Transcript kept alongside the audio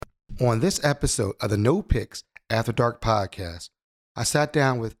On this episode of the No Picks After Dark podcast, I sat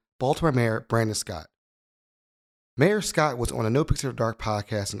down with Baltimore Mayor Brandon Scott. Mayor Scott was on the No Picks After Dark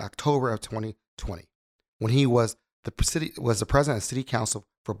podcast in October of 2020 when he was the president of City Council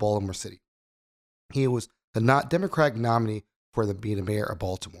for Baltimore City. He was the Democratic nominee for being the mayor of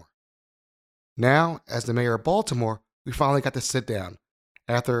Baltimore. Now, as the mayor of Baltimore, we finally got to sit down.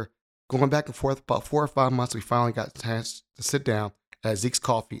 After going back and forth about 4 or 5 months, we finally got the chance to sit down at Zeke's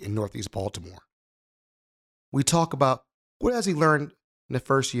Coffee in Northeast Baltimore. We talk about what has he learned in the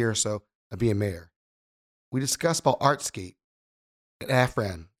first year or so of being mayor. We discuss about Artscape and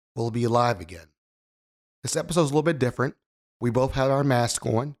Afran will be alive again. This episode is a little bit different. We both had our masks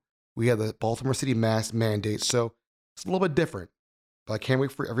on. We had the Baltimore City mask mandate, so it's a little bit different. But I can't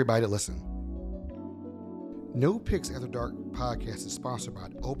wait for everybody to listen. No Picks After Dark podcast is sponsored by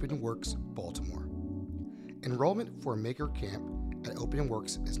Open Works Baltimore. Enrollment for Maker Camp at Open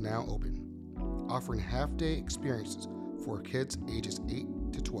Works is now open, offering half-day experiences for kids ages 8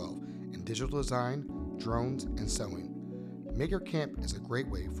 to 12 in digital design, drones, and sewing. Maker Camp is a great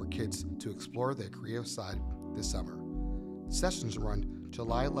way for kids to explore their creative side this summer. Sessions run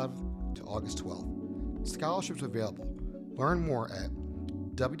July 11th to August 12th. Scholarships available. Learn more at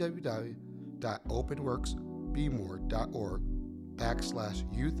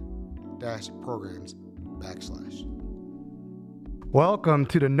www.openworksbmore.org/youth-programs/. Welcome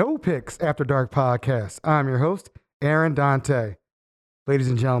to the No Picks After Dark podcast. I'm your host, Aaron Dante. Ladies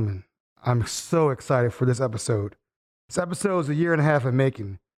and gentlemen, I'm so excited for this episode. This episode is a year and a half in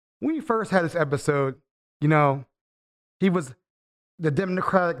making. When we first had this episode, he was the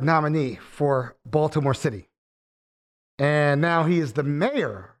Democratic nominee for Baltimore City. And now he is the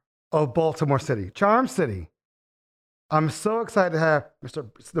mayor of Baltimore City, Charm City. I'm so excited to have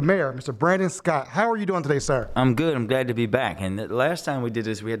the mayor, Mr. Brandon Scott. How are you doing today, sir? I'm good. I'm glad to be back. And the last time we did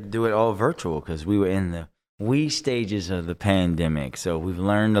this, we had to do it all virtual because we were in the wee stages of the pandemic. So we've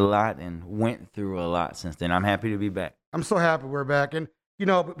learned a lot and went through a lot since then. I'm happy to be back. I'm so happy we're back. And,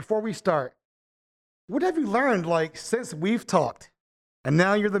 but before we start, what have you learned, since we've talked and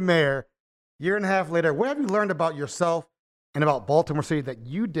now you're the mayor, year and a half later, what have you learned about yourself and about Baltimore City that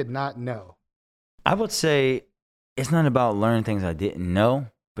you did not know? I would say it's not about learning things I didn't know,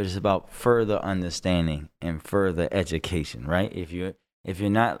 but it's about further understanding and further education, right? If you're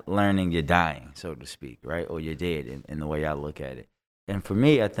not learning, you're dying, so to speak, right? Or you're dead in the way I look at it. And for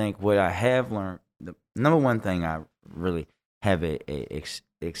me, I think what I have learned, the number one thing I really have a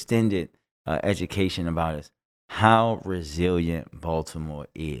extended education about is how resilient Baltimore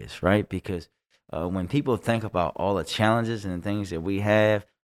is, right? Because when people think about all the challenges and the things that we have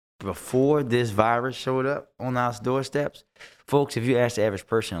before this virus showed up on our doorsteps, folks, if you ask the average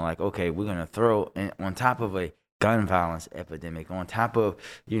person, okay, we're going to throw on top of a gun violence epidemic, on top of,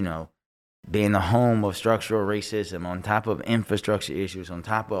 being the home of structural racism, on top of infrastructure issues, on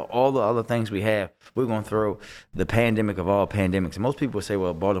top of all the other things we have, we're going to throw the pandemic of all pandemics. And most people say,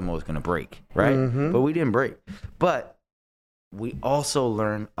 well, Baltimore is going to break, right? Mm-hmm. But we didn't break. But we also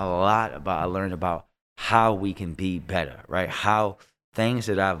learned a lot about how we can be better, right? How things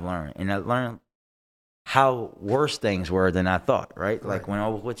that I've learned, and I learned how worse things were than I thought, right? Like when I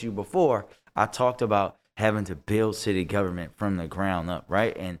was with you before, I talked about having to build city government from the ground up,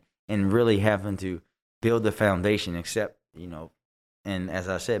 right? And really having to build the foundation, except, and as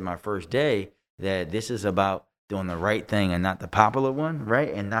I said my first day, that this is about doing the right thing and not the popular one,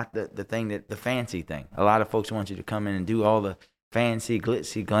 right? And not the thing the fancy thing. A lot of folks want you to come in and do all the fancy,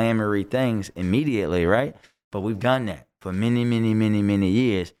 glitzy, glamoury things immediately, right? But we've done that for many, many, many, many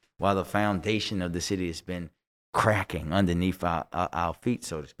years while the foundation of the city has been cracking underneath our feet,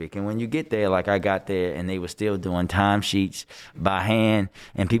 so to speak. And when you get there, like I got there, and they were still doing timesheets by hand,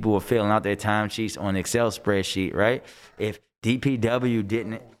 and people were filling out their timesheets on Excel spreadsheet, right? If DPW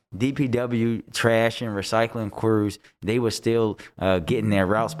trash and recycling crews, they were still getting their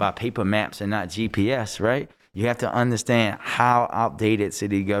routes by paper maps and not GPS, right? You have to understand how outdated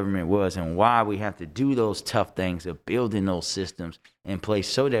city government was and why we have to do those tough things of building those systems in place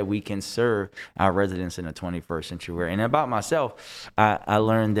so that we can serve our residents in the 21st century. And about myself, I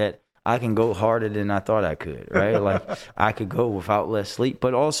learned that I can go harder than I thought I could, right? Like I could go without less sleep,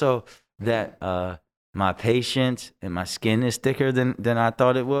 but also that my patience and my skin is thicker than I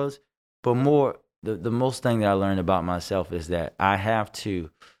thought it was. But more, the most thing that I learned about myself is that I have to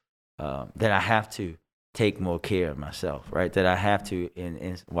take more care of myself, right? That I have to,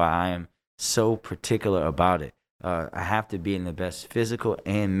 and why I am so particular about it. I have to be in the best physical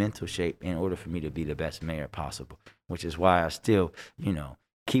and mental shape in order for me to be the best mayor possible, which is why I still,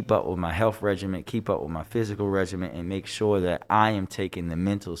 keep up with my health regimen, keep up with my physical regimen, and make sure that I am taking the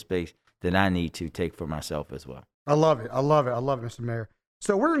mental space that I need to take for myself as well. I love it. I love it. I love it, Mr. Mayor.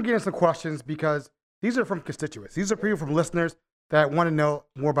 So we're going to get into some questions because these are from constituents. These are people from listeners that want to know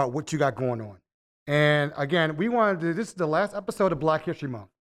more about what you got going on. And again, this is the last episode of Black History Month.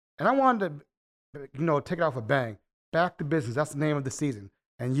 And I wanted to, take it off a bang. Back to business. That's the name of the season.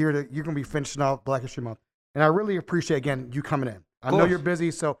 And you're going to be finishing off Black History Month. And I really appreciate, again, you coming in. I know you're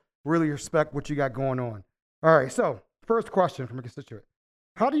busy, so really respect what you got going on. All right, so first question from a constituent.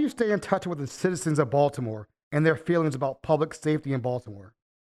 How do you stay in touch with the citizens of Baltimore and their feelings about public safety in Baltimore?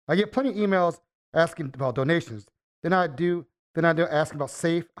 I get plenty of emails asking about donations. Then I do ask about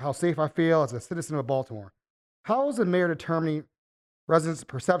how safe I feel as a citizen of Baltimore. How is the mayor determining residents'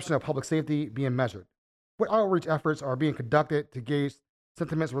 perception of public safety being measured? What outreach efforts are being conducted to gauge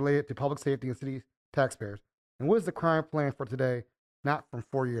sentiments related to public safety and city taxpayers? And what is the crime plan for today, not from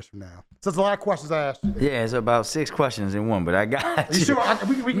 4 years from now? So it's a lot of questions I asked you. Yeah, it's about 6 questions in one, but I got you. You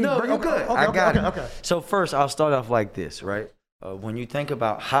sure? No, you're good. I got it. Okay. So first, I'll start off like this, right? When you think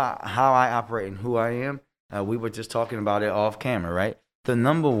about how I operate and who I am, we were just talking about it off camera, right? The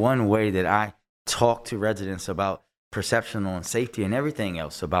number one way that I talk to residents about perception on safety and everything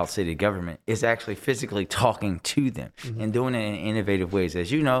else about city government is actually physically talking to them and doing it in innovative ways.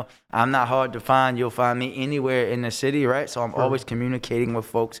 As you know, I'm not hard to find. You'll find me anywhere in the city, right? So I'm always communicating with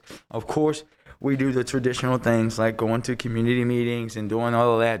folks. Of course, we do the traditional things like going to community meetings and doing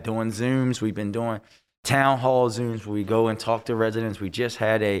all of that, doing Zooms. We've been doing town hall Zooms where we go and talk to residents. We just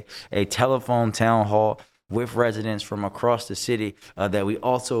had a telephone town hall with residents from across the city that we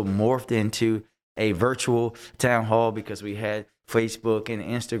also morphed into a virtual town hall because we had Facebook and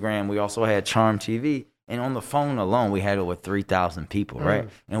Instagram. We also had Charm TV. And on the phone alone, we had over 3,000 people, right?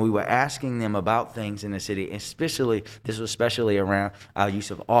 And we were asking them about things in the city, this was especially around our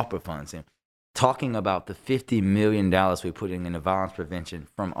use of ARPA funds and talking about the $50 million we're putting into violence prevention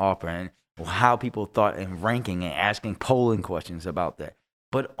from ARPA and how people thought and ranking and asking polling questions about that.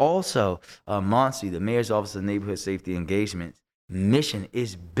 But also, MONSE, the Mayor's Office of Neighborhood Safety Engagement, mission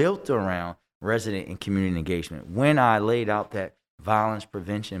is built around resident and community engagement. When I laid out that violence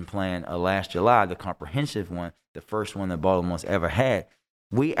prevention plan last July, the comprehensive one, the first one that Baltimore's ever had,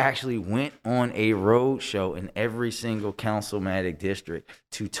 we actually went on a road show in every single councilmatic district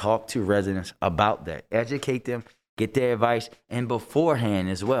to talk to residents about that, educate them, get their advice, and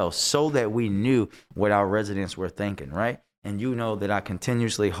beforehand as well, so that we knew what our residents were thinking, right? And you know that I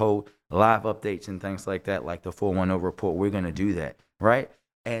continuously hold live updates and things like that, like the 410 report. We're going to do that, right?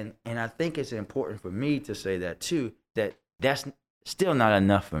 And I think it's important for me to say that too, that's still not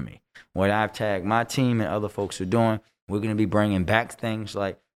enough for me. What I've tagged my team and other folks are doing, we're going to be bringing back things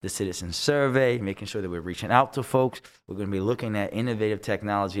like the citizen survey, making sure that we're reaching out to folks. We're going to be looking at innovative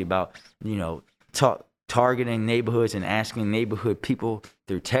technology about, targeting neighborhoods and asking neighborhood people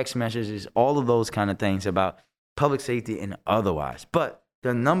through text messages, all of those kind of things about public safety and otherwise. But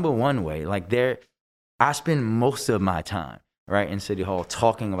the number one way, I spend most of my time right in City Hall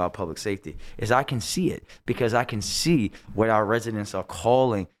talking about public safety is I can see it because I can see what our residents are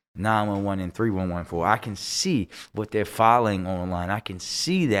calling 911 and 311 for. I can see what they're filing online. I can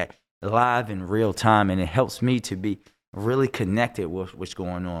see that live in real time, and it helps me to be really connected with what's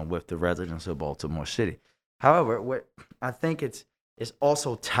going on with the residents of Baltimore City. However, what I think it's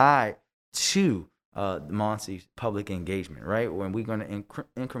also tied to MONSE's public engagement, right? When we're going to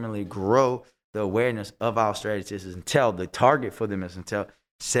incrementally grow the awareness of our strategies until the target for them is until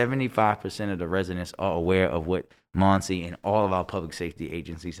 75% of the residents are aware of what MONSE and all of our public safety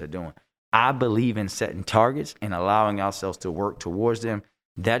agencies are doing. I believe in setting targets and allowing ourselves to work towards them.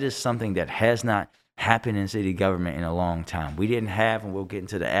 That is something that has not happened in city government in a long time. We didn't have, and we'll get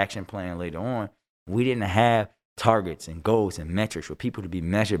into the action plan later on, we didn't have targets and goals and metrics for people to be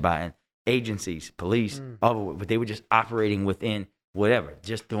measured by, and agencies, police, but they were just operating within whatever,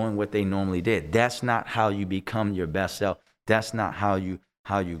 just doing what they normally did. That's not how you become your best self. That's not how you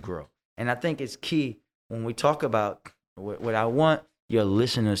grow. And I think it's key when we talk about what I want your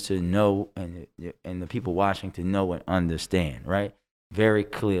listeners to know and the people watching to know and understand, right? Very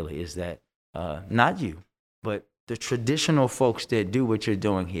clearly is that not you, but the traditional folks that do what you're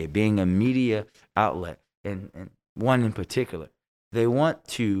doing here, being a media outlet, and one in particular, they want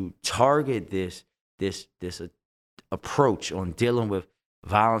to target this approach on dealing with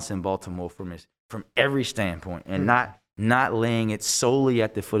violence in Baltimore from every standpoint, and not laying it solely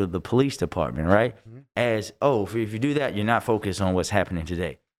at the foot of the police department, right? As, if you do that, you're not focused on what's happening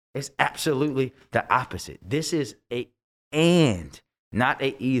today. It's absolutely the opposite. This is a and, not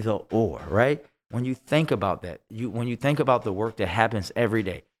a either or, right? When you think about that, when you think about the work that happens every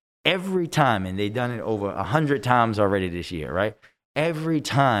day, every time, and they've done it over 100 times already this year, right? Every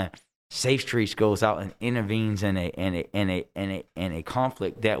time Safe Streets goes out and intervenes in a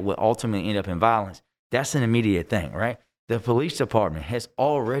conflict that will ultimately end up in violence, that's an immediate thing, right? The police department has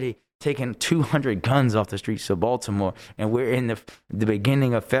already taken 200 guns off the streets of Baltimore, and we're in the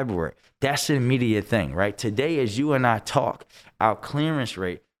beginning of February. That's an immediate thing, right? Today, as you and I talk, our clearance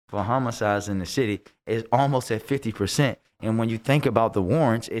rate for homicides in the city is almost at 50%. And when you think about the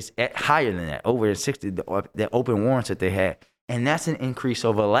warrants, it's higher than that, over 60, the open warrants that they had. And that's an increase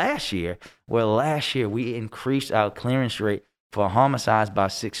over last year, where last year we increased our clearance rate for homicides by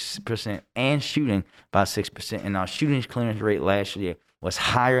 6% and shooting by 6%. And our shootings clearance rate last year was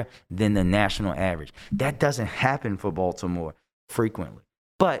higher than the national average. That doesn't happen for Baltimore frequently.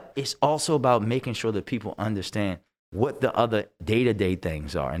 But it's also about making sure that people understand what the other day-to-day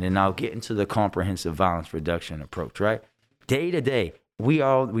things are. And then I'll get into the comprehensive violence reduction approach, right? Day-to-day, we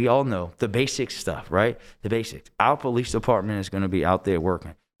all know the basic stuff, right? The basics. Our police department is going to be out there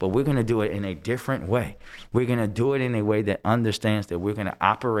working, but we're going to do it in a different way. We're going to do it in a way that understands that we're going to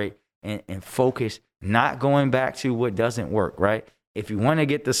operate and focus, not going back to what doesn't work, right? If you want to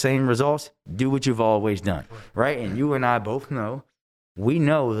get the same results, do what you've always done, right? And you and I both know, we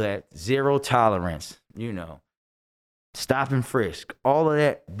know that zero tolerance, stop and frisk, all of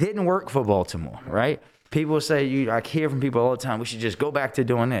that didn't work for Baltimore, right? People say, I hear from people all the time, we should just go back to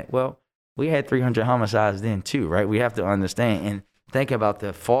doing that. Well, we had 300 homicides then too, right? We have to understand and think about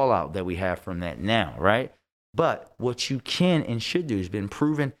the fallout that we have from that now, right? But what you can and should do has been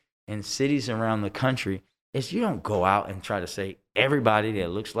proven in cities around the country is you don't go out and try to say everybody that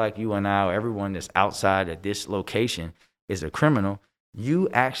looks like you and I, or everyone that's outside of this location is a criminal. You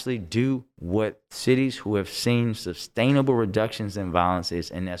actually do what cities who have seen sustainable reductions in violence is,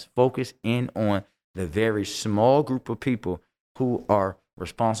 and that's focused in on the very small group of people who are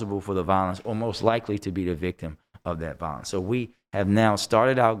responsible for the violence or most likely to be the victim of that violence. So we have now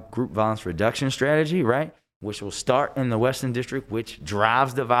started our group violence reduction strategy, right? Which will start in the Western District, which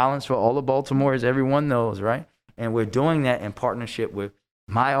drives the violence for all of Baltimore, as everyone knows, right? And we're doing that in partnership with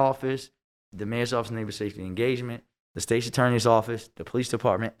my office, the Mayor's Office of Neighborhood Safety and Engagement, the State's Attorney's Office, the Police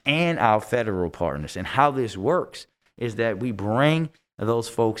Department, and our federal partners. And how this works is that we bring those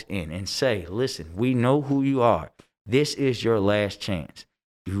folks in and say, listen, we know who you are. This is your last chance.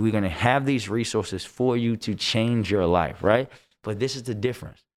 We're going to have these resources for you to change your life, right? But this is the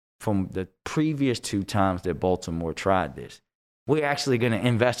difference from the previous 2 times that Baltimore tried this. We're actually going to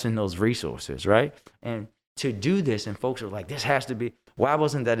invest in those resources, right? And to do this, and folks are like, this has to be, why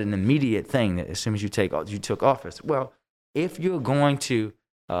wasn't that an immediate thing that as soon as you took office? Well, if you're going to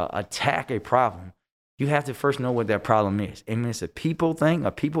attack a problem, you have to first know what that problem is. And when it's a people thing,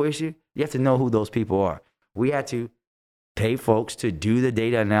 a people issue, you have to know who those people are. We had to pay folks to do the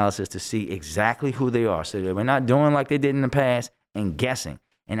data analysis to see exactly who they are, so that we're not doing like they did in the past and guessing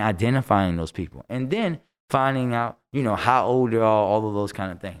and identifying those people. And then finding out, how old they are, all of those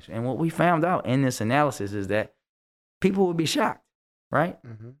kind of things. And what we found out in this analysis is that people would be shocked, right?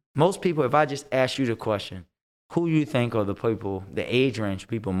 Mm-hmm. Most people, if I just ask you the question, who you think are the people, the age range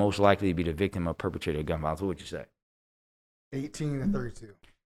people most likely to be the victim of perpetrated gun violence, what would you say? 18 to 32.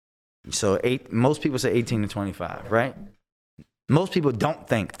 So most people say 18 to 25, right? Most people don't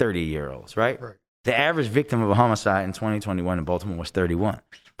think 30-year-olds, right? The average victim of a homicide in 2021 in Baltimore was 31.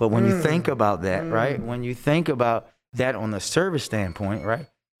 But when you think about that, right? When you think about that on the service standpoint, right?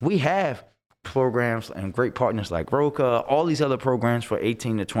 We have programs and great partners like ROCA, all these other programs for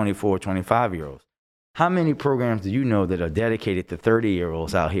 18 to 24, 25-year-olds. How many programs do you know that are dedicated to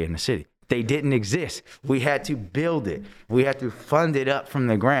 30-year-olds out here in the city? They didn't exist. We had to build it. We had to fund it up from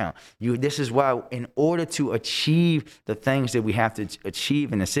the ground. This is why, in order to achieve the things that we have to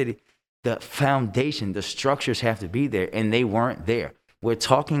achieve in the city, the foundation, the structures have to be there, and they weren't there. We're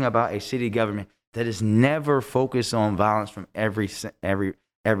talking about a city government that is never focused on violence from every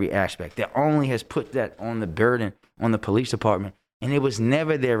aspect. That only has put that on the burden on the police department, and it was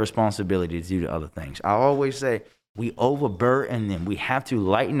never their responsibility to do the other things. I always say we overburden them. We have to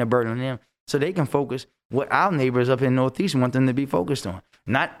lighten the burden on them so they can focus what our neighbors up in Northeast want them to be focused on.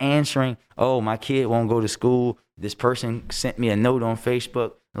 Not answering, oh, my kid won't go to school. This person sent me a note on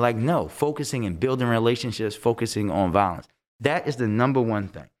Facebook. Like, no, focusing and building relationships, focusing on violence. That is the number one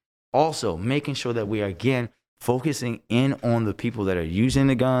thing. Also, making sure that we are, again, focusing in on the people that are using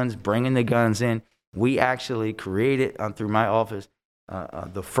the guns, bringing the guns in. We actually created, through my office,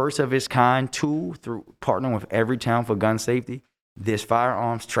 the first of its kind tool through partnering with Everytown for gun safety, this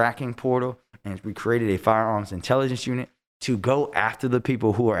firearms tracking portal, and we created a firearms intelligence unit to go after the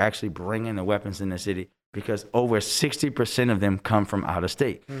people who are actually bringing the weapons in the city, because over 60% of them come from out of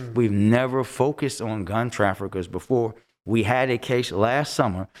state. We've never focused on gun traffickers before. We had a case last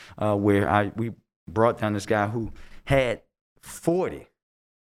summer where we brought down this guy who had the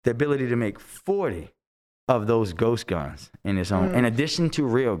ability to make 40 of those ghost guns in his own, in addition to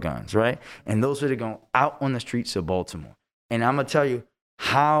real guns, right? And those are going out on the streets of Baltimore. And I'm going to tell you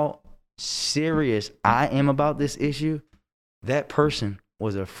how serious I am about this issue. That person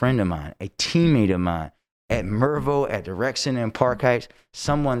was a friend of mine, a teammate of mine at Mervo, at Direction and Park Heights,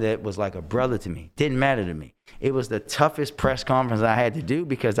 someone that was like a brother to me. Didn't matter to me. It was the toughest press conference I had to do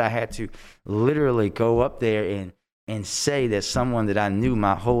because I had to literally go up there and say that someone that I knew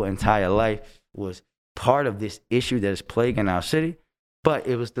my whole entire life was part of this issue that is plaguing our city. But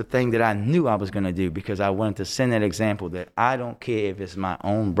it was the thing that I knew I was going to do because I wanted to send that example that I don't care if it's my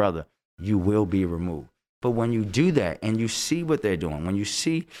own brother, you will be removed. But when you do that and you see what they're doing, when you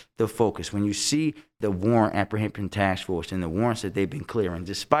see the focus, when you see the warrant apprehension task force and the warrants that they've been clearing,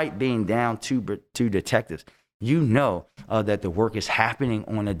 despite being down two detectives, you know that the work is happening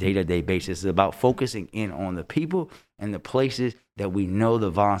on a day-to-day basis. It's about focusing in on the people and the places that we know the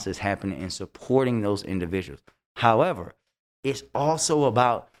violence is happening and supporting those individuals. However, it's also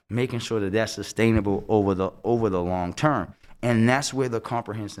about making sure that that's sustainable over the long term. And that's where the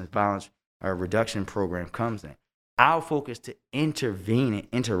comprehensive violence reduction program comes in. Our focus to intervene and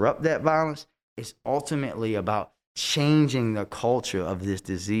interrupt that violence is ultimately about changing the culture of this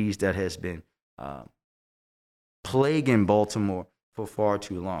disease that has been plaguing Baltimore for far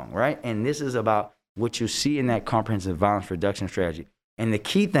too long, right? And this is about what you see in that comprehensive violence reduction strategy. And the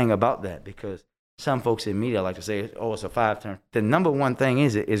key thing about that, because some folks in media like to say, oh, it's a 5-term. The number one thing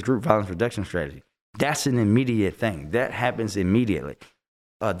is group violence reduction strategy. That's an immediate thing. That happens immediately.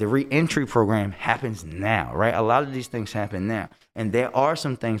 The reentry program happens now, right? A lot of these things happen now. And there are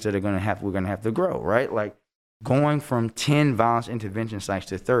some things that we're going to have to grow, right? Like going from 10 violence intervention sites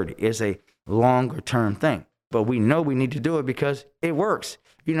to 30 is a longer term thing. But we know we need to do it because it works.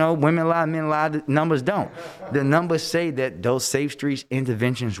 You know, women lie, men lie, the numbers don't. The numbers say that those Safe Streets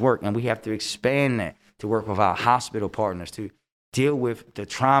interventions work, and we have to expand that to work with our hospital partners to deal with the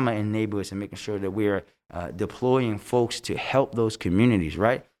trauma in neighborhoods and making sure that we're deploying folks to help those communities,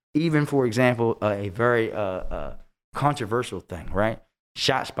 right? Even, for example, a very controversial thing, right?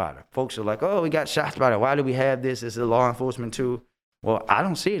 ShotSpotter. Folks are like, oh, we got ShotSpotter. Why do we have this as a law enforcement tool? Well, I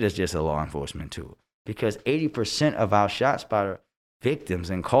don't see it as just a law enforcement tool because 80% of our ShotSpotter victims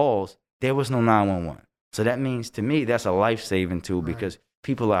and calls, there was no 911. So that means, to me, that's a life-saving tool because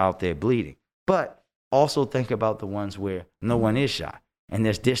people are out there bleeding. But also think about the ones where no one is shot and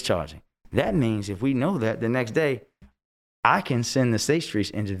there's discharging. That means if we know that, the next day, I can send the Safe Streets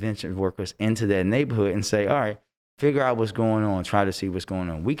intervention workers into that neighborhood and say, all right, figure out what's going on, try to see what's going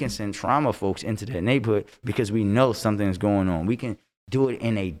on. We can send trauma folks into that neighborhood because we know something's going on. We can do it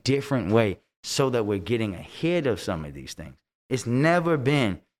in a different way so that we're getting ahead of some of these things. It's never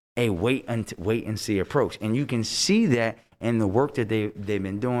been a wait and see approach. And you can see that in the work that they've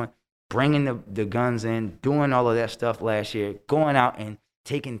been doing, bringing the guns in, doing all of that stuff last year, going out and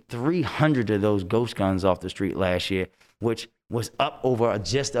taking 300 of those ghost guns off the street last year, which was up over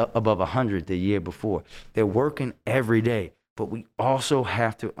just above 100 the year before. They're working every day, but we also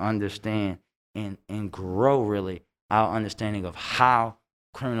have to understand and grow really our understanding of how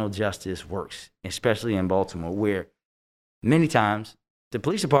criminal justice works, especially in Baltimore, where many times the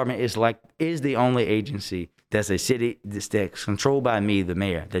police department is the only agency that's a city that's controlled by me, the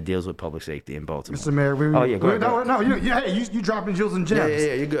mayor, that deals with public safety in Baltimore. Mr. Mayor, you dropping jewels and gems.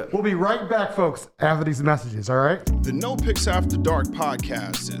 Yeah, you're good. We'll be right back, folks, after these messages, all right? The No Picks After Dark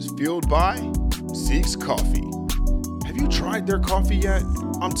podcast is fueled by Zeke's Coffee. Have you tried their coffee yet?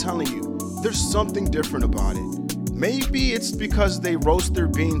 I'm telling you, there's something different about it. Maybe it's because they roast their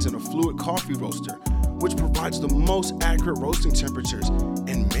beans in a fluid coffee roaster, which provides the most accurate roasting temperatures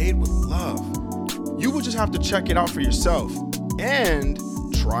and made with love. You will just have to check it out for yourself and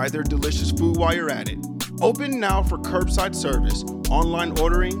try their delicious food while you're at it. Open now for curbside service, online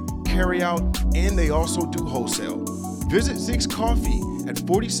ordering, carry out, and they also do wholesale. Visit Zeke's Coffee at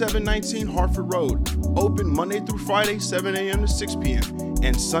 4719 Hartford Road. Open Monday through Friday, 7 a.m. to 6 p.m.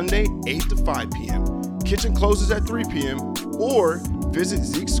 and Sunday, 8 to 5 p.m. Kitchen closes at 3 p.m. or visit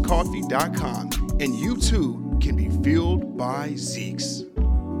Zeke'sCoffee.com and you too can be fueled by Zeke's.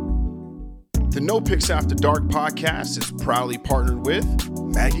 The No Picks After Dark podcast is proudly partnered with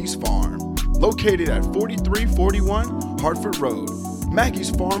Maggie's Farm, located at 4341 Hartford Road.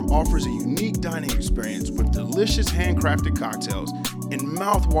 Maggie's Farm offers a unique dining experience with delicious handcrafted cocktails and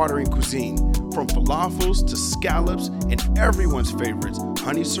mouth-watering cuisine, from falafels to scallops and everyone's favorites,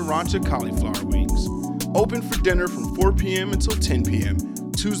 honey sriracha cauliflower wings. Open for dinner from 4 p.m. until 10 p.m.,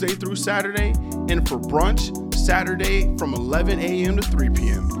 Tuesday through Saturday, and for brunch, Saturday from 11 a.m. to 3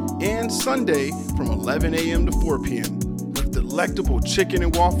 p.m., and Sunday from 11 a.m. to 4 p.m. with delectable chicken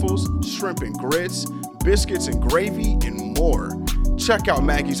and waffles, shrimp and grits, biscuits and gravy, and more. Check out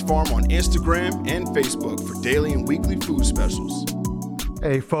Maggie's Farm on Instagram and Facebook for daily and weekly food specials.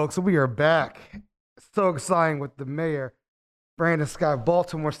 Hey, folks, we are back. So exciting with the mayor, Brandon Scott of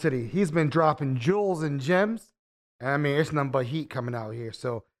Baltimore City. He's been dropping jewels and gems. And I mean, it's nothing but heat coming out here.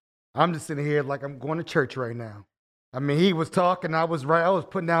 So I'm just sitting here like I'm going to church right now. I mean, he was talking. I was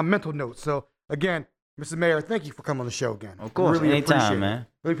putting down mental notes. So, again, Mr. Mayor, thank you for coming on the show again. Of course, really anytime, man.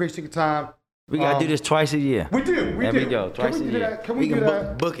 Really appreciate your time. We got to do this twice a year. We do. There we go, twice a year. Can we do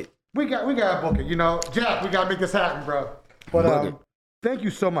that? Book it. We got to book it. You know, Jack, we got to make this happen, bro. But thank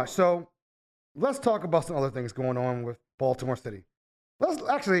you so much. So let's talk about some other things going on with Baltimore City.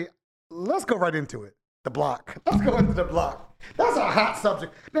 Let's go right into it. The block. Let's go into the block. That's a hot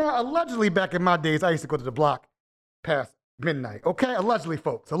subject. Now, allegedly, back in my days, I used to go to the block past midnight. Okay? Allegedly,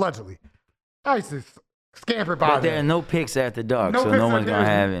 folks. Allegedly. I used to scamper by But there are no pics after dark, so no one's going to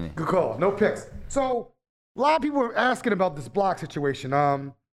have any. Good call. No pics. So, a lot of people are asking about this block situation.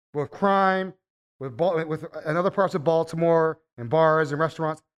 With crime, with another parts of Baltimore, and bars and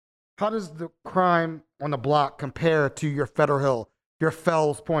restaurants. How does the crime on the block compare to your Federal Hill, your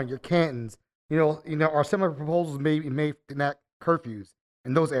Fells Point, your Cantons? You know, are similar proposals may enact curfews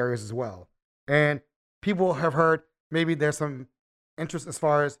in those areas as well? And people have heard maybe there's some interest as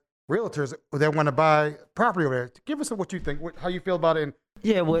far as realtors that want to buy property over there. Give us what you think, how you feel about it.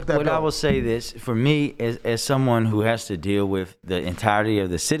 What I will say this, for me, as someone who has to deal with the entirety of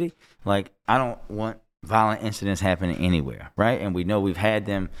the city, like, I don't want violent incidents happening anywhere, right? And we know we've had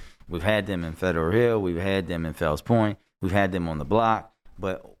them in Federal Hill, we've had them in Fells Point, we've had them on the block.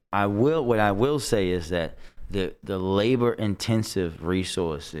 But what I will say is that the labor-intensive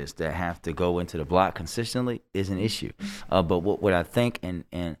resources that have to go into the block consistently is an issue. But what I think, and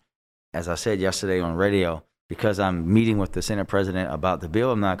as I said yesterday on radio, because I'm meeting with the Senate president about the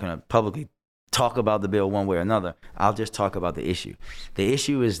bill, I'm not going to publicly talk about the bill one way or another. I'll just talk about the issue. The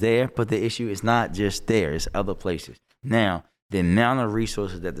issue is there, but the issue is not just there. It's other places. Now, the amount of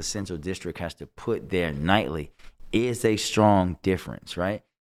resources that the Central District has to put there nightly is a strong difference, right?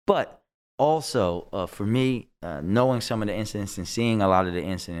 But also, for me, knowing some of the incidents and seeing a lot of the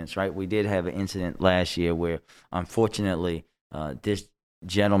incidents, right? We did have an incident last year where, unfortunately, this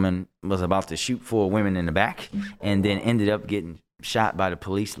gentleman was about to shoot 4 women in the back and then ended up getting shot by the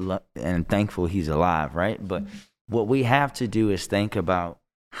police, and thankful he's alive, right? But what we have to do is think about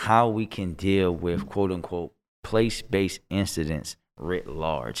how we can deal with, quote unquote, place-based incidents writ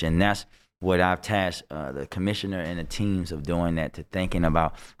large. And that's what I've tasked the commissioner and the teams of doing, that, to thinking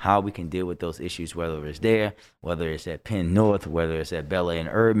about how we can deal with those issues, whether it's there, whether it's at Penn North, whether it's at Bel Air and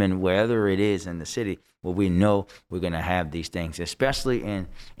Urban, wherever it is in the city, where we know we're going to have these things, especially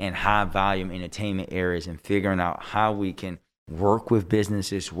in high-volume entertainment areas, and figuring out how we can work with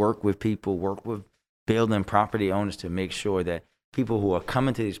businesses, work with people, work with building property owners to make sure that people who are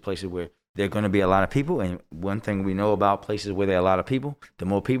coming to these places where there are going to be a lot of people, and one thing we know about places where there are a lot of people, the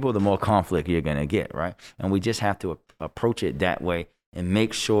more conflict you're going to get, right? And we just have to approach it that way and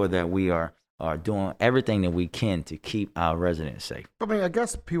make sure that we are doing everything that we can to keep our residents safe. I mean, I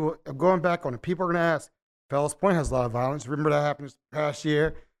guess people, going back on it, people are going to ask, Fells Point has a lot of violence. Remember that happened this past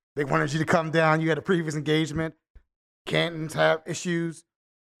year? They wanted you to come down. You had a previous engagement. Cantons have issues.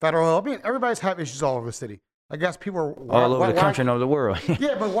 Federal Hill. I mean, everybody's have issues all over the city. I guess people are all over the country and over the world.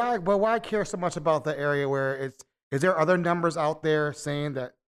 Yeah, but why care so much about the area where it's? Is there other numbers out there saying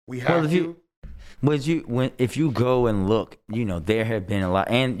that we have to? If you go and look, you know, there have been a lot,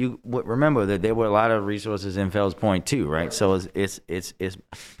 and you remember that there were a lot of resources in Fells Point too, right? So it's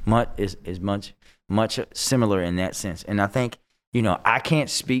much similar in that sense. And I think, you know, I can't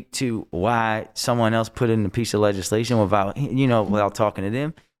speak to why someone else put in a piece of legislation without talking to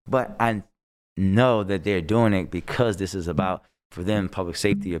them, but I know that they're doing it because this is about, for them, public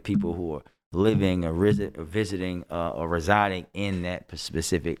safety of people who are living or visiting or residing in that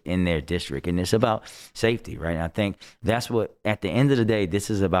specific, in their district. And it's about safety, right? And I think that's what, at the end of the day, this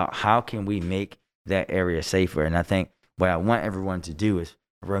is about, how can we make that area safer? And I think what I want everyone to do is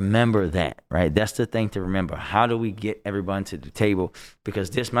remember that, right? That's the thing to remember. How do we get everyone to the table? Because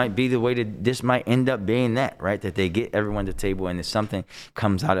this might be the way this might end up being that, right? That they get everyone to the table and something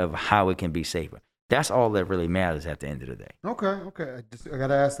comes out of how it can be safer. That's all that really matters at the end of the day. Okay. I got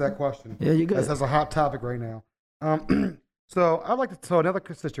to ask that question. Yeah, you got it. That's a hot topic right now. So another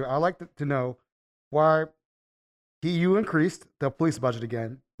constituent, I'd like to know why you increased the police budget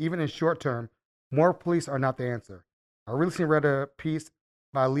again, even in short term. More police are not the answer. I recently read a piece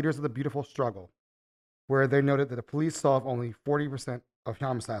by Leaders of the Beautiful Struggle, where they noted that the police solve only 40% of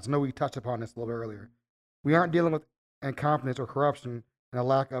homicides. I know we touched upon this a little bit earlier. We aren't dealing with incompetence or corruption and a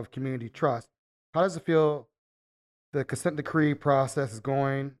lack of community trust. How does it feel the consent decree process is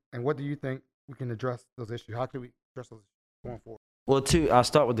going, and what do you think we can address those issues? How can we address those issues going forward? Well, I'll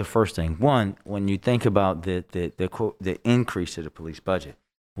start with the first thing. One, when you think about the increase to the police budget,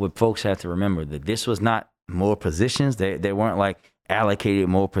 what folks have to remember that this was not more positions. They weren't like allocated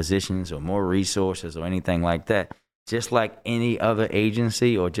more positions or more resources or anything like that. Just like any other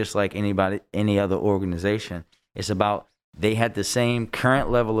agency or just like any other organization, it's about they had the same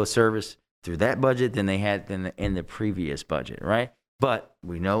current level of service through that budget than they had in the previous budget, right? But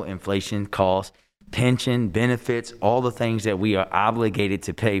we know inflation, costs, pension, benefits, all the things that we are obligated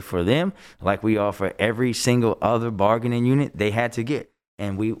to pay for them, like we are for every single other bargaining unit, they had to get.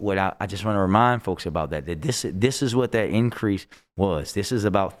 And I just want to remind folks about that this is what that increase was. This is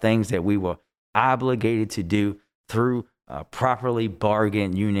about things that we were obligated to do through properly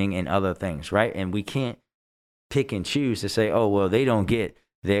bargained union and other things, right? And we can't pick and choose to say, oh, well, they don't get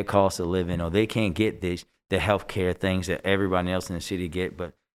their cost of living or they can't get the healthcare things that everybody else in the city get,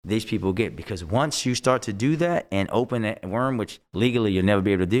 but these people get. Because once you start to do that and open that worm, which legally you'll never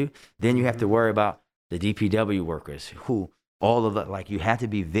be able to do, then you have to worry about the DPW workers who all of that. Like, you have to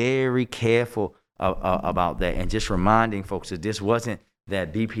be very careful about that, and just reminding folks that this wasn't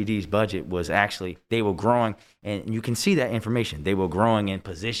that BPD's budget was actually, they were growing, and you can see that information. They were growing in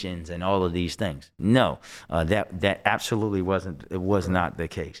positions and all of these things. No, that absolutely was not the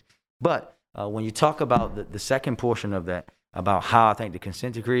case. But when you talk about the second portion of that, about how I think the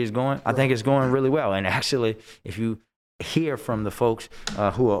consent decree is going, I think it's going really well. And actually, if you hear from the folks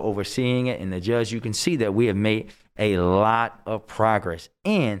who are overseeing it and the judge, you can see that we have made a lot of progress.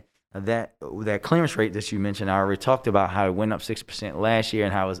 And that clearance rate that you mentioned, I already talked about how it went up 6% last year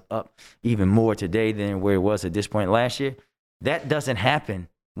and how it's up even more today than where it was at this point last year. That doesn't happen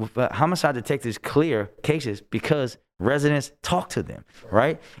with homicide detectives clear cases because residents talk to them,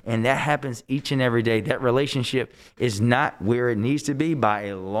 right? And that happens each and every day. That relationship is not where it needs to be by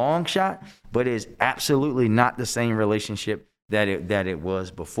a long shot, but is absolutely not the same relationship that it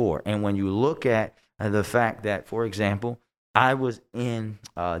was before. And when you look at the fact that, for example, I was in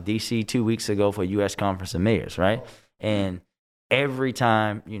D.C. 2 weeks ago for U.S. Conference of Mayors, right? And every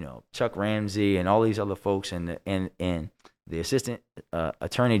time, Chuck Ramsey and all these other folks and the Assistant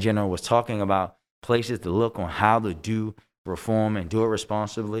Attorney General was talking about places to look on how to do reform and do it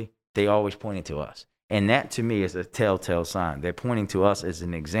responsibly, they always pointed to us. And that, to me, is a telltale sign. They're pointing to us as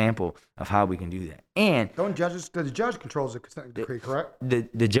an example of how we can do that. And the judge controls the consent decree, correct?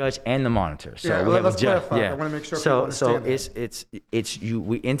 The judge and the monitor. So yeah, let's clarify. Yeah. I want to make sure people understand that.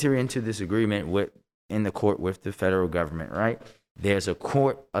 We enter into this agreement in the court with the federal government, right? There's a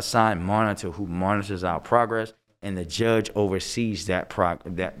court-assigned monitor who monitors our progress, and the judge oversees that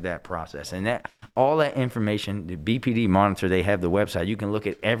process. And all that information, the BPD monitor, they have the website. You can look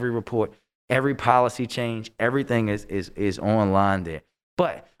at every report, every policy change, everything is online there.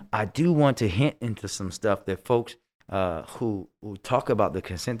 But I do want to hint into some stuff that folks who talk about the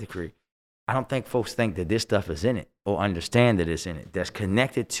consent decree, I don't think folks think that this stuff is in it or understand that it's in it. That's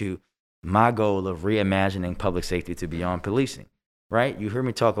connected to my goal of reimagining public safety to beyond policing, right? You heard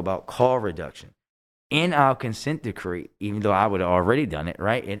me talk about call reduction. In our consent decree, even though I would have already done it,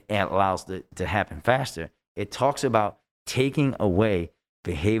 right, it allows it to happen faster. It talks about taking away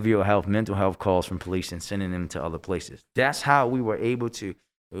behavioral health, mental health calls from police and sending them to other places. That's how we were able to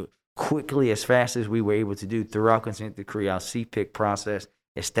quickly, as fast as we were able to do through our consent decree, our CPIC process,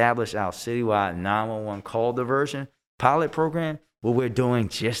 establish our citywide 911 call diversion pilot program. Well, we're doing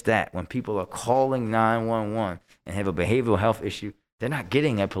just that. When people are calling 911 and have a behavioral health issue, they're not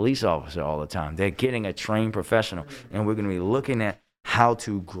getting a police officer all the time. They're getting a trained professional. And we're going to be looking at how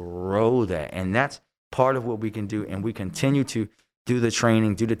to grow that. And that's part of what we can do. And we continue to do the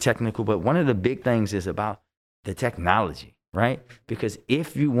training, do the technical. But one of the big things is about the technology, right? Because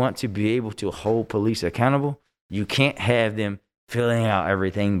if you want to be able to hold police accountable, you can't have them filling out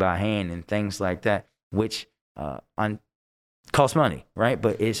everything by hand and things like that, which costs money, right?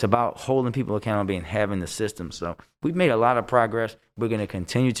 But it's about holding people accountable and having the system. So we've made a lot of progress. We're going to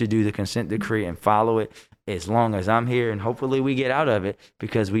continue to do the consent decree and follow it as long as I'm here, and hopefully we get out of it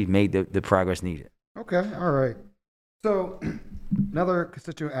because we've made the progress needed. Okay, all right. So another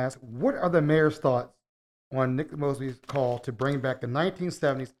constituent asked, what are the mayor's thoughts on Nick Mosby's call to bring back the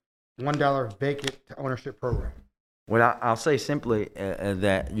 1970s $1 vacant to ownership program? Well, I'll say simply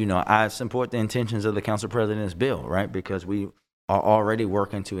that, I support the intentions of the council president's bill, right? Because we are already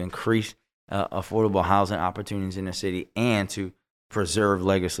working to increase affordable housing opportunities in the city and to preserve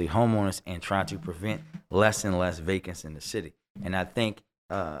legacy homeowners and try to prevent less and less vacancy in the city. And I think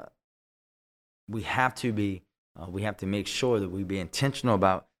we have to make sure that we be intentional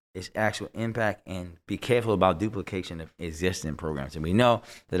about its actual impact and be careful about duplication of existing programs. And we know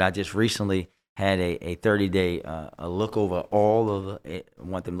that I just recently had a 30-day look over all of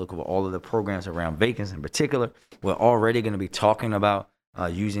the programs around vacancies in particular. We're already going to be talking about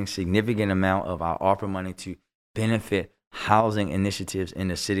using significant amount of our ARPA money to benefit housing initiatives in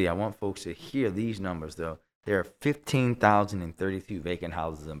the city. I want folks to hear these numbers, though. There are 15,032 vacant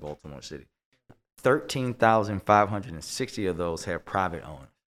houses in Baltimore City. 13,560 of those have private owners,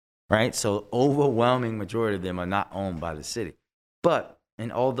 right? So overwhelming majority of them are not owned by the city. And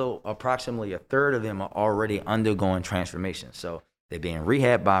although approximately a third of them are already undergoing transformation, so they're being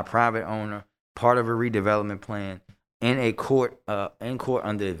rehabbed by a private owner, part of a redevelopment plan, in court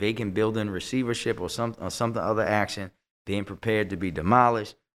under a vacant building receivership or something other action, being prepared to be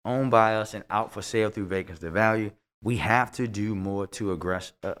demolished, owned by us, and out for sale through vacancy value. We have to do more to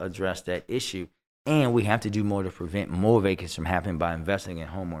address that issue, and we have to do more to prevent more vacancies from happening by investing in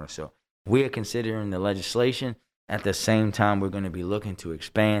homeowners. So we are considering the legislation. At the same time, we're going to be looking to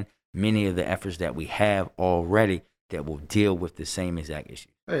expand many of the efforts that we have already that will deal with the same exact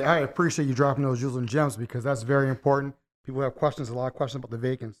issues. Hey, I appreciate you dropping those jewels and gems because that's very important. People have questions, a lot of questions about the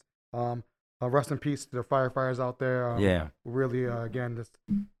vacancies. Rest in peace to the firefighters out there. Really, again, this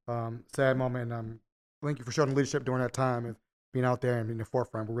sad moment. And thank you for showing leadership during that time and being out there and being in the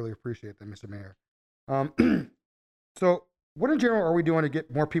forefront. We really appreciate that, Mr. Mayor. So what in general are we doing to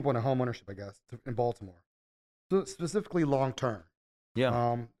get more people into home ownership, I guess, in Baltimore? So specifically long term.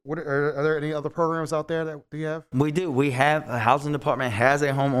 Yeah. What are there any other programs out there that we have? We do. We have a housing department has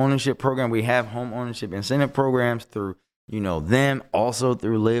a home ownership program. We have home ownership incentive programs through them, also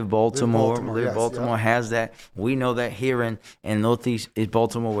through Live Baltimore. Live Baltimore has that. We know that here in Northeast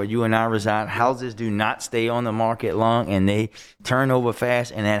Baltimore, where you and I reside, houses do not stay on the market long, and they turn over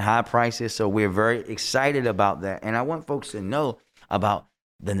fast and at high prices. So we're very excited about that. And I want folks to know about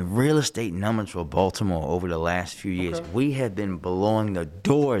the real estate numbers for Baltimore over the last few years. Okay. We have been blowing the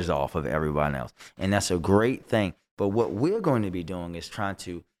doors off of everyone else, and that's a great thing. But what we're going to be doing is trying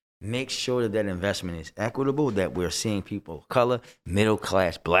to make sure that investment is equitable, that we're seeing people of color,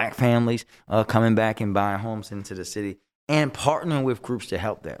 middle-class black families coming back and buying homes into the city, and partnering with groups to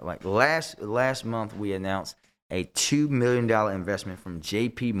help that. Like last month, we announced a $2 million investment from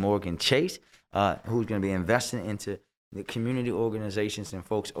J.P. Morgan Chase, who's going to be investing into the community organizations and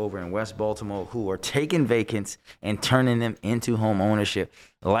folks over in West Baltimore who are taking vacants and turning them into home ownership,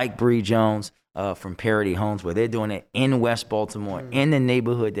 like Bree Jones from Parity Homes, where they're doing it in West Baltimore, in the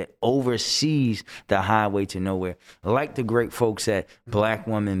neighborhood that oversees the highway to nowhere, like the great folks at Black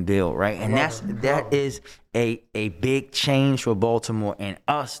Women Build, right? And that is a big change for Baltimore, and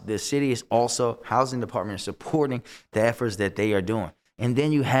us, the city, is also housing department supporting the efforts that they are doing. And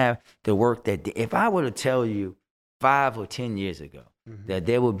then you have the work that, if I were to tell you 5 or 10 years ago, that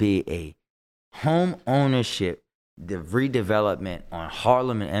there would be a home ownership, the redevelopment on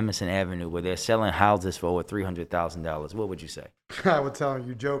Harlem and Emerson Avenue where they're selling houses for over $300,000, what would you say? I would tell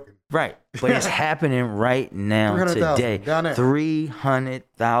you joking. Right. But it's happening right now today.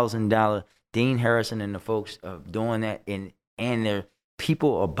 $300,000. Dean Harrison and the folks are doing that, and their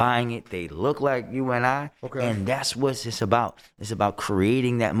people are buying it. They look like you and I. Okay. And that's what it's about. It's about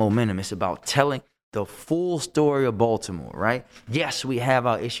creating that momentum. It's about telling the full story of Baltimore, right? Yes, we have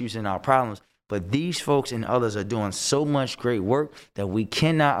our issues and our problems, but these folks and others are doing so much great work that we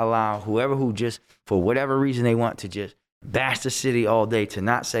cannot allow whoever who just, for whatever reason they want to just bash the city all day, to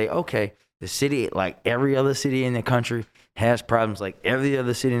not say, okay, the city, like every other city in the country, has problems. Like every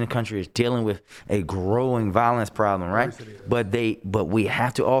other city in the country is dealing with a growing violence problem, right? But we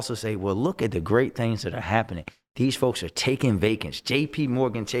have to also say, well, look at the great things that are happening. These folks are taking vacants. J.P.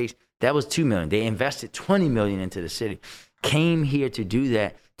 Morgan Chase, that was $2 million. They invested $20 million into the city. Came here to do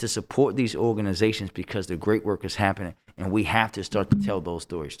that, to support these organizations because the great work is happening, and we have to start to tell those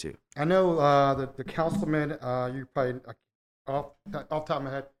stories too. I know the councilman, you probably off the top of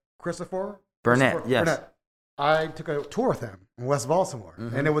my head, Christopher Burnett, yes. Burnett. I took a tour with him in West Baltimore,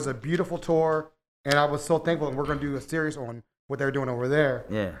 and it was a beautiful tour, and I was so thankful. And we're going to do a series on what they're doing over there.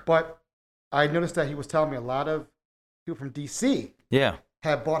 Yeah. But I noticed that he was telling me a lot of people from D.C.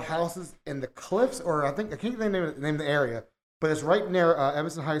 had bought houses in the Cliffs, or I can't name the area, but it's right near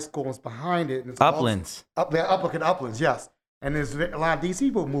Evanston High School. It's behind it. And it's Uplands. Uplands, yes. And there's a lot of DC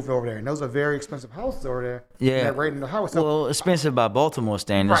people moved over there, and those are very expensive houses over there. Yeah. That right in the house. So, Well, expensive by Baltimore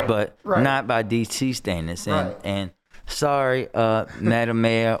standards, Right, but not by DC standards. And Right. and sorry, Madam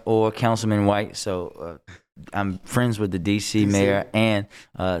Mayor or Councilman White. So I'm friends with the DC mayor, and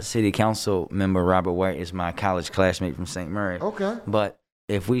City Council member Robert White is my college classmate from St. Mary. Okay. But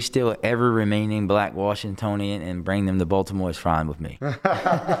if we steal every remaining black Washingtonian and bring them to Baltimore, it's fine with me.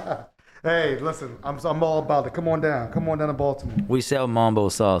 Hey, listen, I'm all about it. Come on down to Baltimore. We sell Mambo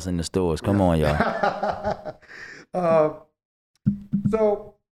sauce in the stores. Come on, y'all.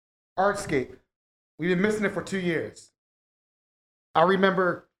 So, Artscape, we've been missing it for 2 years. I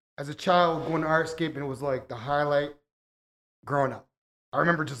remember as a child going to Artscape, and it was like the highlight growing up. I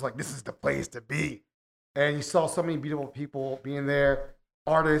remember just like, this is the place to be. And you saw so many beautiful people being there,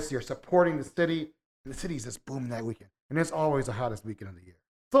 artists, you're supporting the city, and the city's just booming that weekend. And it's always the hottest weekend of the year.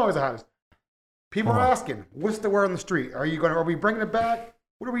 It's always the hottest. People are asking, what's the word on the street? Are we bringing it back?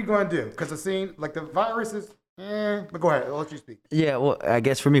 What are we going to do? Because the scene, like the virus is, but go ahead, I'll let you speak. Yeah, well, I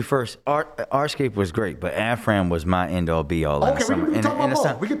guess for me first, Artscape was great, but AFRAM was my end-all, be-all. Okay, we can talk about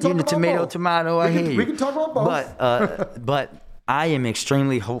both. We can talk about both. Tomato, I hear you. We can talk about both. But I am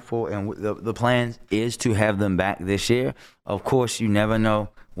extremely hopeful, and the plan is to have them back this year. Of course, you never know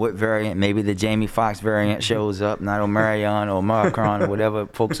what variant, maybe the Jamie Foxx variant shows up, not Omarion or Omicron or whatever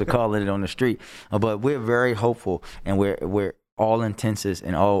folks are calling it on the street. But we're very hopeful, and we're all intentions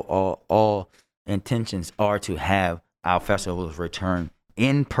and all intentions are to have our festivals return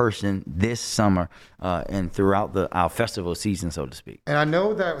in person this summer and throughout our festival season, so to speak. And I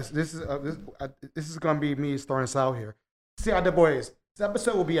know that this is going to be me starting us out here. CIAAs. This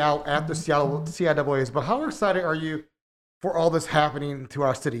episode will be out after CIAAs, but how excited are you for all this happening to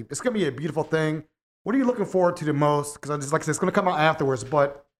our city? It's going to be a beautiful thing. What are you looking forward to the most? Because like I said, it's going to come out afterwards,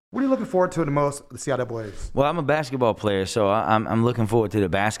 but what are you looking forward to the most, the CIAAs? Well, I'm a basketball player, so I'm looking forward to the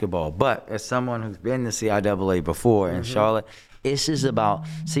basketball. But as someone who's been to CIAA before in Charlotte, it's just about,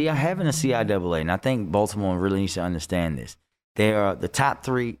 having a CIAA, and I think Baltimore really needs to understand this. They are the top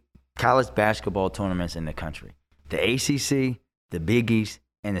 3 college basketball tournaments in the country. The ACC, the Big East,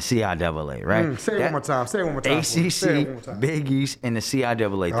 and the CIAA, right? Say it one more time. ACC, Big East, and the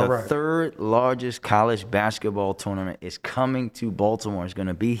CIAA. The third largest college basketball tournament is coming to Baltimore. It's going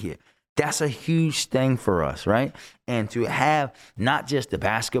to be here. That's a huge thing for us, right? And to have not just the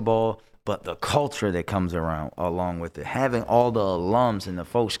basketball, but the culture that comes along with it. Having all the alums and the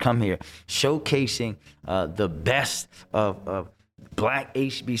folks come here, showcasing the best of Black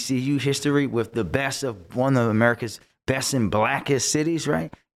HBCU history with the best of one of America's best and blackest cities,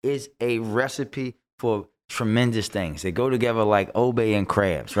 right, is a recipe for tremendous things. They go together like Obey and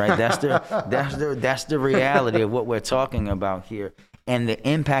crabs, right? That's the reality of what we're talking about here. And the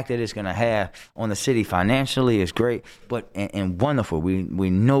impact that it's going to have on the city financially is great, but and wonderful. We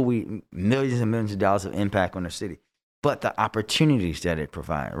know millions and millions of dollars of impact on the city, but the opportunities that it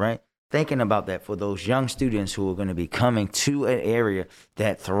provides, right? Thinking about that for those young students who are going to be coming to an area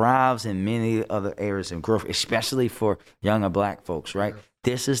that thrives in many other areas of growth, especially for younger Black folks, right?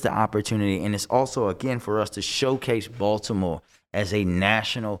 This is the opportunity. And it's also, again, for us to showcase Baltimore as a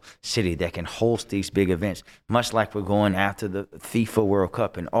national city that can host these big events, much like we're going after the FIFA World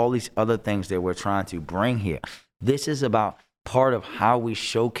Cup and all these other things that we're trying to bring here. This is about part of how we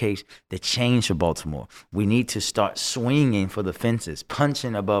showcase the change for Baltimore. We need to start swinging for the fences,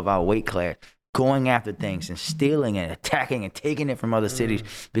 punching above our weight class, going after things and stealing and attacking and taking it from other cities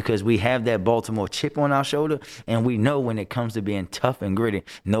because we have that Baltimore chip on our shoulder, and we know when it comes to being tough and gritty,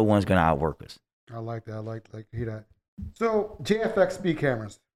 no one's going to outwork us. I like that. I like to hear that. So JFX speed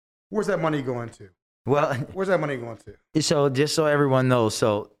cameras, where's that money going to? Well, where's that money going to? So just so everyone knows,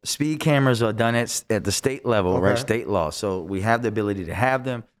 so speed cameras are done at the state level, right? State law. So we have the ability to have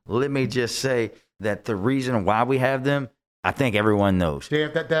them. Let me just say that the reason why we have them, I think everyone knows. They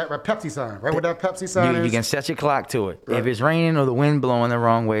have that Pepsi sign, right? What that Pepsi sign is? You can set your clock to it. Right. If it's raining or the wind blowing the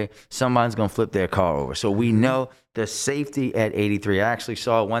wrong way, somebody's going to flip their car over. So we know the safety at 83. I actually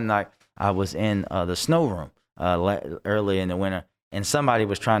saw one night I was in the snow room early in the winter, and somebody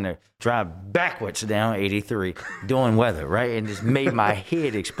was trying to drive backwards down 83 doing weather, right? And just made my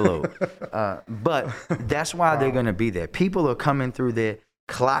head explode. But that's why they're going to be there. People are coming through there,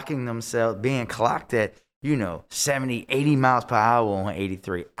 clocking themselves, being clocked at, 70, 80 miles per hour on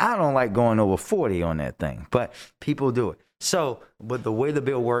 83. I don't like going over 40 on that thing, but people do it. So, but the way the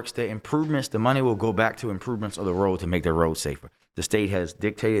bill works, the improvements, the money will go back to improvements of the road to make the road safer. The state has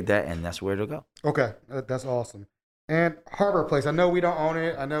dictated that, and that's where it'll go. Okay, that's awesome. And Harbor Place, I know we don't own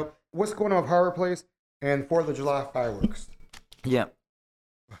it. I know what's going on with Harbor Place and 4th of July fireworks. Yeah.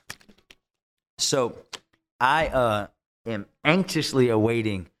 So I am anxiously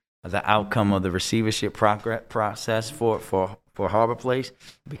awaiting the outcome of the receivership process for Harbor Place,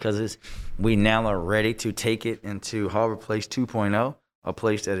 because we now are ready to take it into Harbor Place 2.0, a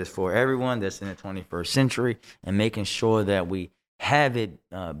place that is for everyone, that's in the 21st century, and making sure that we have it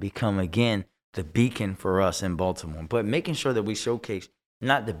become, again, the beacon for us in Baltimore. But making sure that we showcase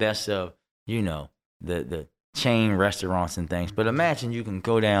not the best of, the chain restaurants and things, but imagine you can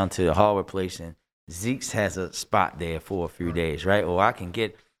go down to Harbor Place and Zeke's has a spot there for a few days, right? Or I can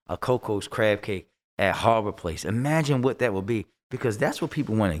get a Coco's crab cake at Harbor Place. Imagine what that will be, because that's what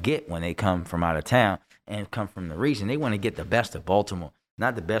people want to get when they come from out of town and come from the region. They want to get the best of Baltimore,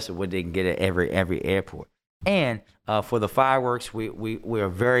 not the best of what they can get at every airport. And for the fireworks, we are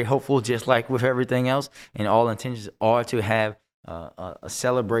very hopeful, just like with everything else, and all intentions are to have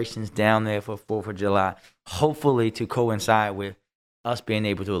celebrations down there for 4th of July, hopefully to coincide with us being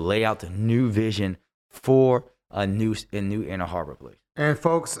able to lay out the new vision for a new Inner Harbor Place. And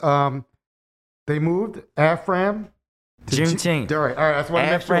folks, they moved AFRAM to Juneteenth. All right, that's what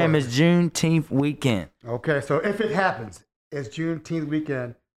I make sure. AFRAM is Juneteenth weekend. Okay, so if it happens, it's Juneteenth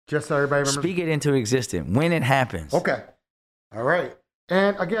weekend, just so everybody remembers. Speak it into existence when it happens. Okay. All right.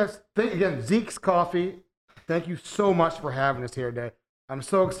 And I guess, again, Zeke's Coffee, thank you so much for having us here today. I'm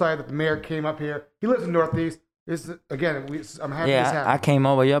so excited that the mayor came up here. He lives in Northeast. I'm happy this happened. I came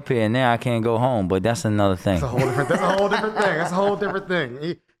over up here, and now I can't go home, but that's another thing. That's a whole different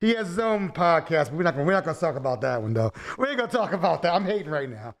thing. He has his own podcast, but we're not gonna talk about that one though. We ain't gonna talk about that. I'm hating right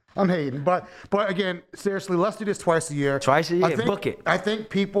now. But again, seriously, let's do this twice a year. Book it. I think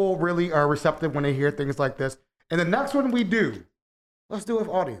people really are receptive when they hear things like this. And the next one we do, let's do it with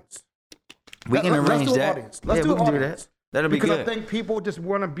audience. We can arrange that. Let's do that. That'll be good. Because I think people just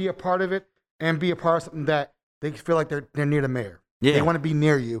want to be a part of it and be a part of something that they feel like they're near the mayor. Yeah. They want to be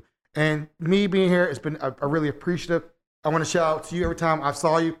near you. And me being here, it's been a really appreciative. I want to shout out to you every time I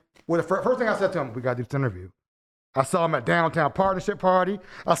saw you. Well, the first thing I said to him, we got to do this interview. I saw him at Downtown Partnership Party.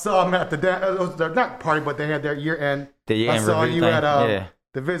 I saw him at the not party, but they had their year end. I saw you at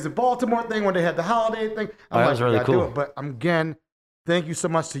the Visit Baltimore thing when they had the holiday thing. That was really cool. But again, thank you so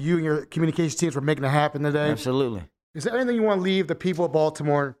much to you and your communications teams for making it happen today. Absolutely. Is there anything you want to leave the people of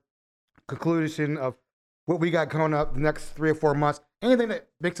Baltimore, conclusion of what we got coming up the next 3 or 4 months? Anything that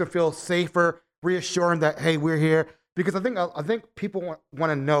makes them feel safer, reassuring that, hey, we're here? Because I think people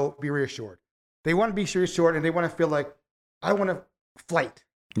want to know, be reassured. They want to be reassured, and they want to feel like, I want to flight.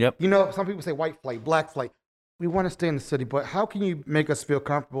 Yep. Some people say white flight, black flight. We want to stay in the city, but how can you make us feel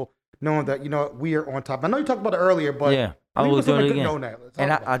comfortable knowing that, we are on top? I know you talked about it earlier, but yeah, I will do it again.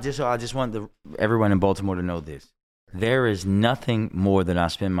 And I just want everyone in Baltimore to know this. There is nothing more that I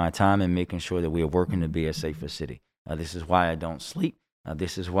spend my time in making sure that we are working to be a safer city. This is why I don't sleep.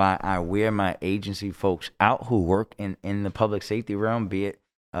 This is why I wear my agency folks out who work in the public safety realm, be it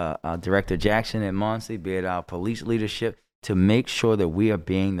Director Jackson at Muncie, be it our police leadership, to make sure that we are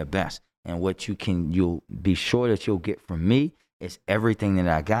being the best. And what you'll be sure that you'll get from me is everything that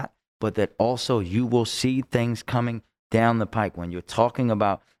I got, but that also you will see things coming down the pike when you're talking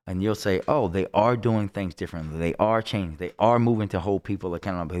about, and you'll say, oh, they are doing things differently. They are changing. They are moving to hold people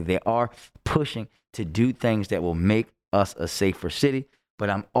accountable. They are pushing to do things that will make us a safer city. But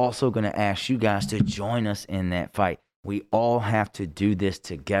I'm also going to ask you guys to join us in that fight. We all have to do this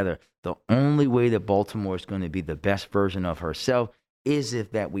together. The only way that Baltimore is going to be the best version of herself is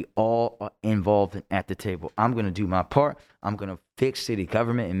if that we all are involved at the table. I'm going to do my part. I'm going to fix city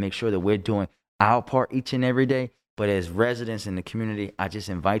government and make sure that we're doing our part each and every day. But as residents in the community, I just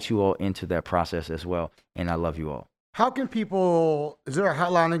invite you all into that process as well. And I love you all. How can people, is there a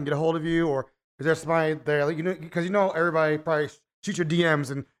hotline they can get a hold of you, or is there somebody there? Because everybody probably shoot your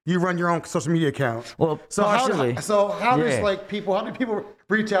DMs and you run your own social media account. Well, so partially. How do people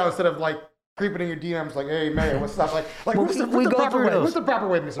reach out instead of creeping in your DMs like, hey, Mayor, what's up? What's the proper way? What's the proper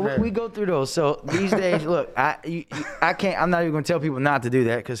way, Mr. Mayor? We go through those. So these days, look, I can't. I'm not even going to tell people not to do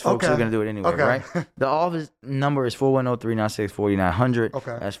that because folks are going to do it anyway, right? The office number is 410-396-4900.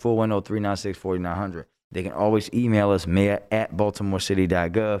 Okay. That's 410-396-4900. They can always email us,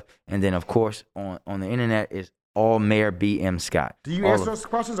 mayor@baltimorecity.gov, and then of course on the internet is all Mayor B.M. Scott. Do you answer those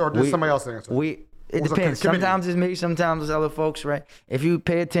questions, or does somebody else answer? It depends. Sometimes it's me, sometimes it's other folks, right? If you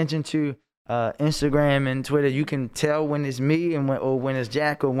pay attention to Instagram and Twitter, you can tell when it's me and when it's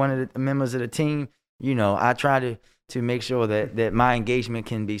Jack or one of the members of the team. I try to make sure that my engagement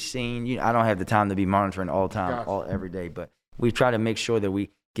can be seen. I don't have the time to be monitoring all the time, every day, but we try to make sure that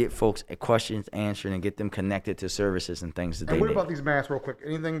we get folks questions answered and get them connected to services and things that they need. And what about these masks, real quick?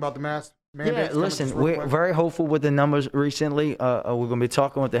 Anything about the masks? mandates? Listen, we're very hopeful with the numbers recently. We're going to be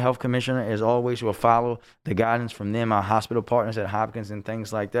talking with the health commissioner. As always, we'll follow the guidance from them, our hospital partners at Hopkins and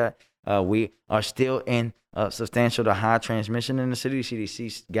things like that. We are still in substantial to high transmission in the city.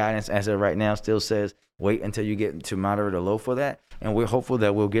 CDC guidance as of right now still says wait until you get to moderate or low for that. And we're hopeful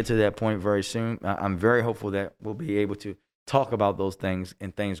that we'll get to that point very soon. I'm very hopeful that we'll be able to talk about those things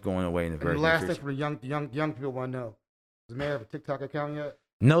and things going away in the very near future. And the last thing for the young people want to know, does the mayor have a TikTok account yet?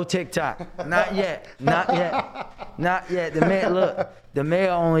 No TikTok. Not yet. Not yet. The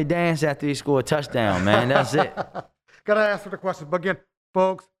mayor only danced after he scored a touchdown, man. That's it. Got to ask for the questions. But again,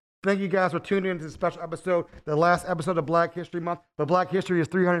 folks, thank you guys for tuning into this special episode, the last episode of Black History Month. But Black History is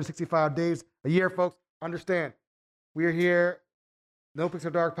 365 days a year, folks. Understand, we are here, No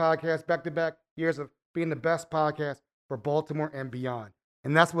Pixel Dark podcast, back-to-back years of being the best podcast for Baltimore and beyond.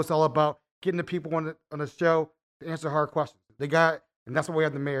 And that's what it's all about, getting the people on the show to answer hard questions. And that's why we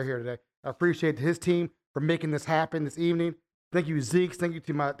have the mayor here today. I appreciate his team for making this happen this evening. Thank you, Zeke. Thank you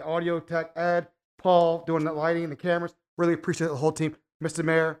to my audio tech, Ed, Paul, doing the lighting and the cameras. Really appreciate the whole team. Mr.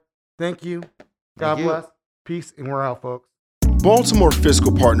 Mayor, thank you. God bless. Peace, and we're out, folks. Baltimore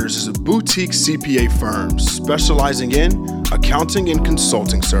Fiscal Partners is a boutique CPA firm specializing in accounting and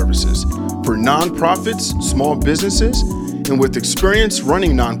consulting services for nonprofits, small businesses, and with experience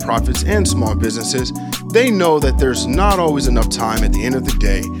running nonprofits and small businesses, they know that there's not always enough time at the end of the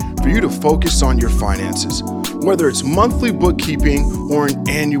day for you to focus on your finances. Whether it's monthly bookkeeping or an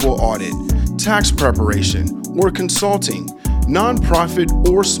annual audit, tax preparation or consulting, nonprofit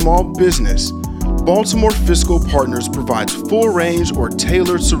or small business, Baltimore Fiscal Partners provides full range or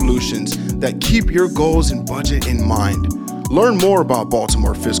tailored solutions that keep your goals and budget in mind. Learn more about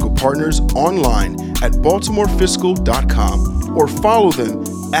Baltimore Fiscal Partners online at baltimorefiscal.com or follow them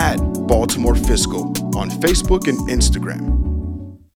at Baltimore Fiscal on Facebook and Instagram.